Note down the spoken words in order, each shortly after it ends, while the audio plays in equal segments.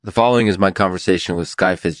The following is my conversation with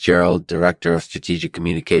Skye Fitzgerald, Director of Strategic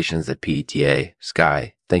Communications at PETA.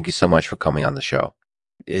 Skye, thank you so much for coming on the show.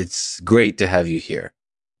 It's great to have you here.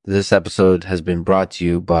 This episode has been brought to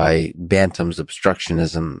you by Bantam's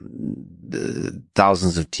Obstructionism.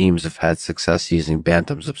 Thousands of teams have had success using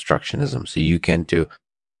Bantam's Obstructionism, so you can too.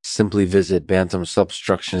 Simply visit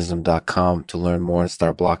bantamsobstructionism.com to learn more and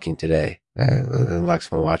start blocking today.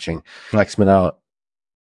 Lexman watching. Lexman out.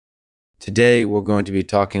 Today, we're going to be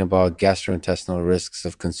talking about gastrointestinal risks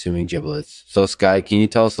of consuming giblets. So, Skye, can you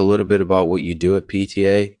tell us a little bit about what you do at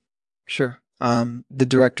PTA? Sure. I'm the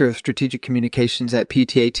Director of Strategic Communications at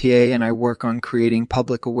PTA, and I work on creating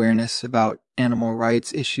public awareness about animal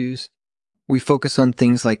rights issues. We focus on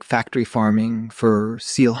things like factory farming for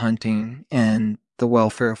seal hunting and the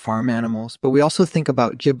welfare of farm animals, but we also think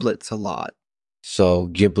about giblets a lot. So,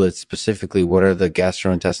 giblets specifically, what are the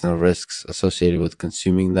gastrointestinal risks associated with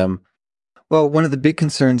consuming them? Well, one of the big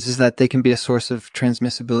concerns is that they can be a source of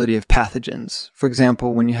transmissibility of pathogens. For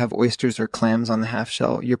example, when you have oysters or clams on the half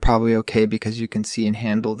shell, you're probably okay because you can see and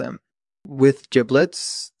handle them. With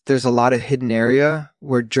giblets, there's a lot of hidden area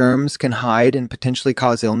where germs can hide and potentially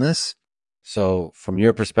cause illness. So, from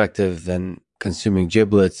your perspective, then consuming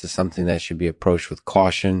giblets is something that should be approached with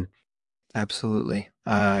caution. Absolutely.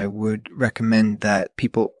 I would recommend that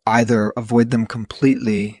people either avoid them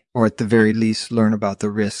completely or at the very least learn about the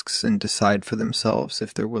risks and decide for themselves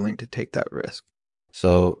if they're willing to take that risk.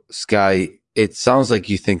 So, Skye, it sounds like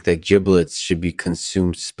you think that giblets should be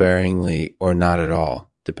consumed sparingly or not at all,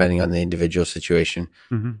 depending on the individual situation.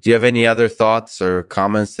 Mm-hmm. Do you have any other thoughts or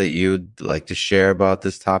comments that you'd like to share about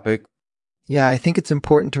this topic? Yeah, I think it's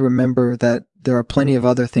important to remember that there are plenty of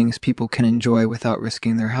other things people can enjoy without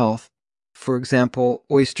risking their health. For example,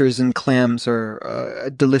 oysters and clams are a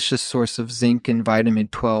delicious source of zinc and vitamin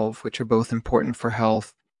 12, which are both important for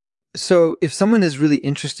health. So if someone is really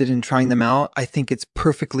interested in trying them out, I think it's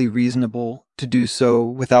perfectly reasonable to do so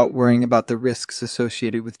without worrying about the risks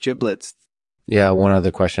associated with giblets. Yeah, one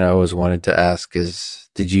other question I always wanted to ask is,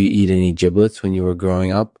 did you eat any giblets when you were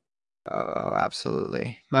growing up? Oh,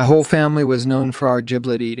 absolutely. My whole family was known for our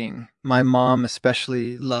giblet eating. My mom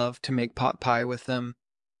especially loved to make pot pie with them.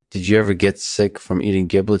 Did you ever get sick from eating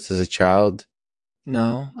giblets as a child?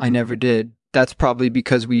 No, I never did. That's probably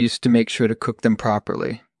because we used to make sure to cook them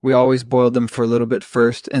properly. We always boiled them for a little bit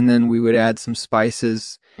first, and then we would add some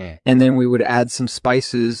spices, and then we would add some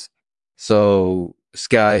spices. So,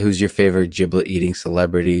 Skye, who's your favorite giblet eating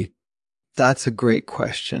celebrity? That's a great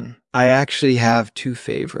question. I actually have two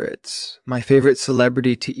favorites. My favorite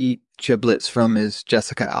celebrity to eat giblets from is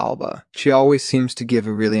Jessica Alba. She always seems to give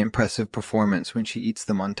a really impressive performance when she eats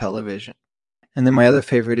them on television. And then my other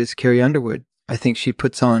favorite is Carrie Underwood. I think she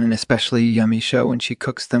puts on an especially yummy show when she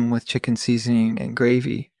cooks them with chicken seasoning and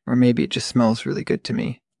gravy. Or maybe it just smells really good to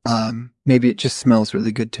me.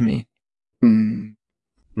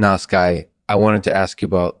 Now, Skye, I wanted to ask you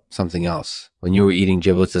about something else. When you were eating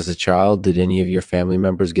giblets as a child, did any of your family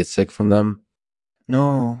members get sick from them?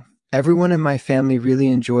 No. Everyone in my family really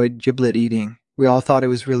enjoyed giblet eating. We all thought it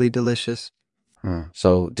was really delicious.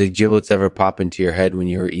 So, did giblets ever pop into your head when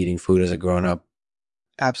you were eating food as a grown-up?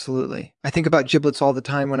 Absolutely. I think about giblets all the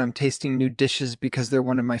time when I'm tasting new dishes because they're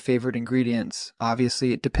one of my favorite ingredients.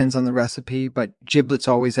 Obviously, it depends on the recipe, but giblets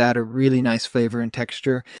always add a really nice flavor and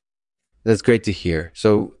texture. That's great to hear.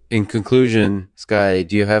 So, in conclusion, Skye,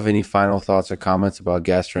 do you have any final thoughts or comments about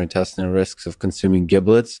gastrointestinal risks of consuming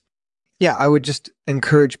giblets? Yeah, I would just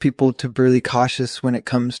encourage people to be really cautious when it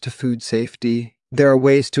comes to food safety. There are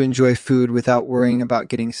ways to enjoy food without worrying about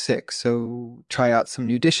getting sick, so try out some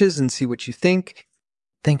new dishes and see what you think.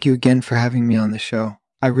 Thank you again for having me on the show.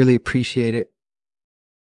 I really appreciate it.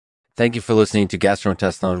 Thank you for listening to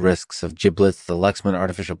Gastrointestinal Risks of Giblets, the Lexman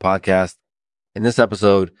Artificial Podcast. In this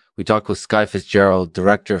episode, we talked with Skye Fitzgerald,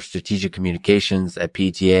 Director of Strategic Communications at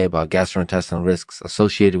PTA, about gastrointestinal risks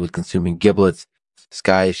associated with consuming giblets.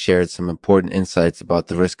 Skye shared some important insights about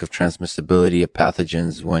the risk of transmissibility of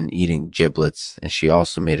pathogens when eating giblets, and she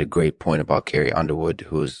also made a great point about Carrie Underwood,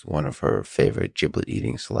 who is one of her favorite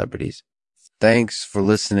giblet-eating celebrities. Thanks for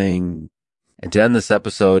listening. And to end this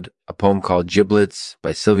episode, a poem called Giblets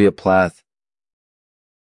by Sylvia Plath.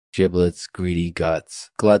 Giblets, greedy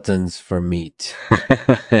guts, gluttons for meat,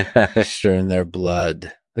 sure in their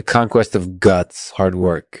blood. The conquest of guts, hard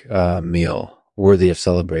work, meal, worthy of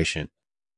celebration.